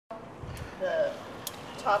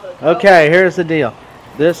top of the coat. Okay, here's the deal.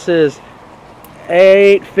 This is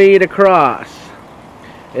 8 feet across.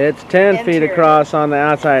 It's 10 feet Interior. across on the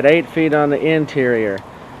outside, 8 feet on the interior.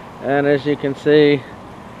 And as you can see,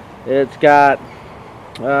 it's got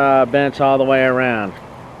a bench all the way around.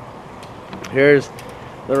 Here's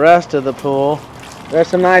the rest of the pool. There's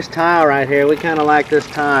some nice tile right here. We kind of like this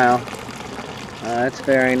tile. It's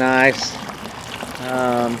very nice.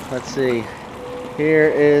 Let's see. Here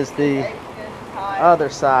is the other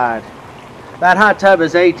side. That hot tub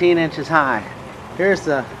is 18 inches high. Here's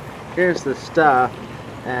the stuff.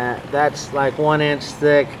 That's like 1 inch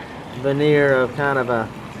thick veneer of kind of a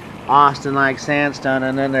Austin-like sandstone,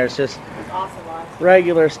 and then there's just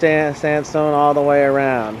regular sandstone all the way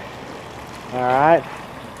around. All right.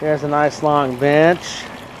 Here's a nice long bench.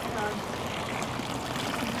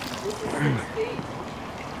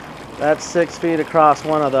 That's 6 feet across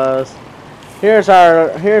one of those. Here's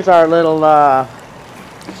our little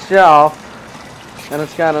shelf, and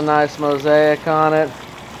it's got a nice mosaic on it.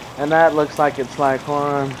 And that looks like it's like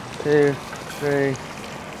 1, 2, 3,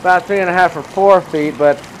 about 3.5 or 4 feet,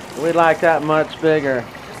 but we like that much bigger.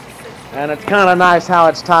 And it's kind of nice how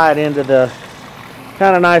it's tied into the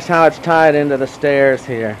stairs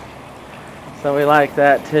here. So we like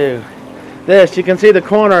that too. This, you can see the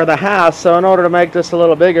corner of the house, so in order to make this a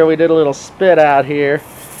little bigger, we did a little spit out here.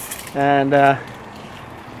 And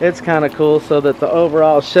it's kind of cool so that the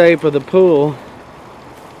overall shape of the pool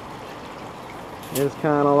is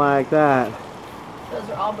kind of like that. Those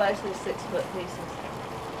are all basically 6-foot pieces.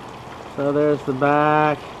 So there's the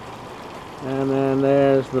back, and then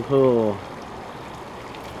there's the pool.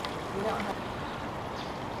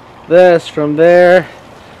 This from there,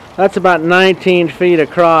 that's about 19 feet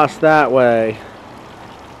across that way,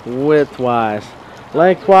 width-wise.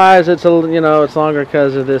 Lengthwise, it's it's longer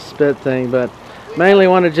because of this spit thing, but mainly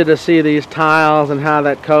wanted you to see these tiles and how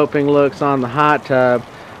that coping looks on the hot tub.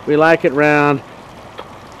 We like it round.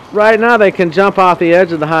 Right now they can jump off the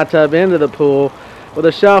edge of the hot tub into the pool. With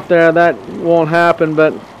a shelf there, that won't happen,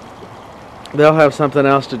 but they'll have something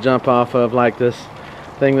else to jump off of, like this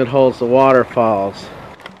thing that holds the waterfalls.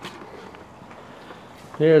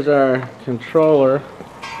 Here's our controller,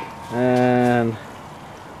 and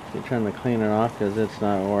I'm trying to clean it off because it's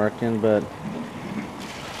not working, but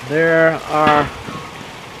there are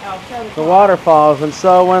the waterfalls. And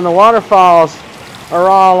so when the waterfalls are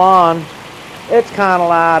all on, it's kind of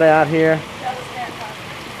loud out here.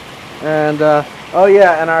 And oh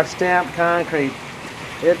yeah, and our stamped concrete,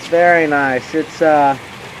 it's very nice. It's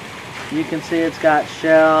you can see it's got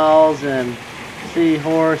shells and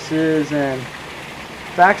seahorses, and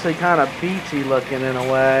it's actually kind of beachy looking in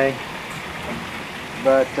a way.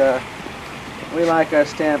 But we like our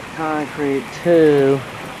stamped concrete too.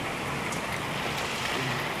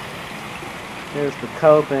 Here's the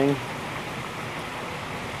coping.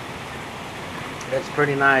 It's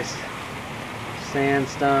pretty nice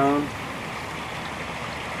sandstone.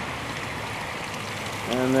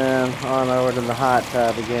 And then on over to the hot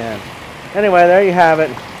tub again. Anyway, there you have it.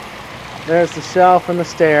 There's the shelf and the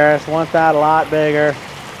stairs. Want that a lot bigger.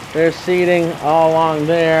 There's seating all along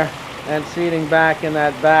there and seating back in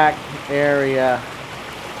that back area.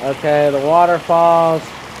 Okay, the waterfalls,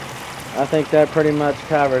 I think that pretty much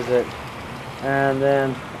covers it. And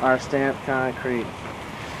then our stamped concrete.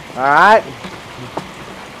 Alright?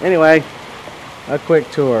 Anyway, a quick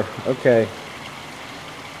tour. Okay.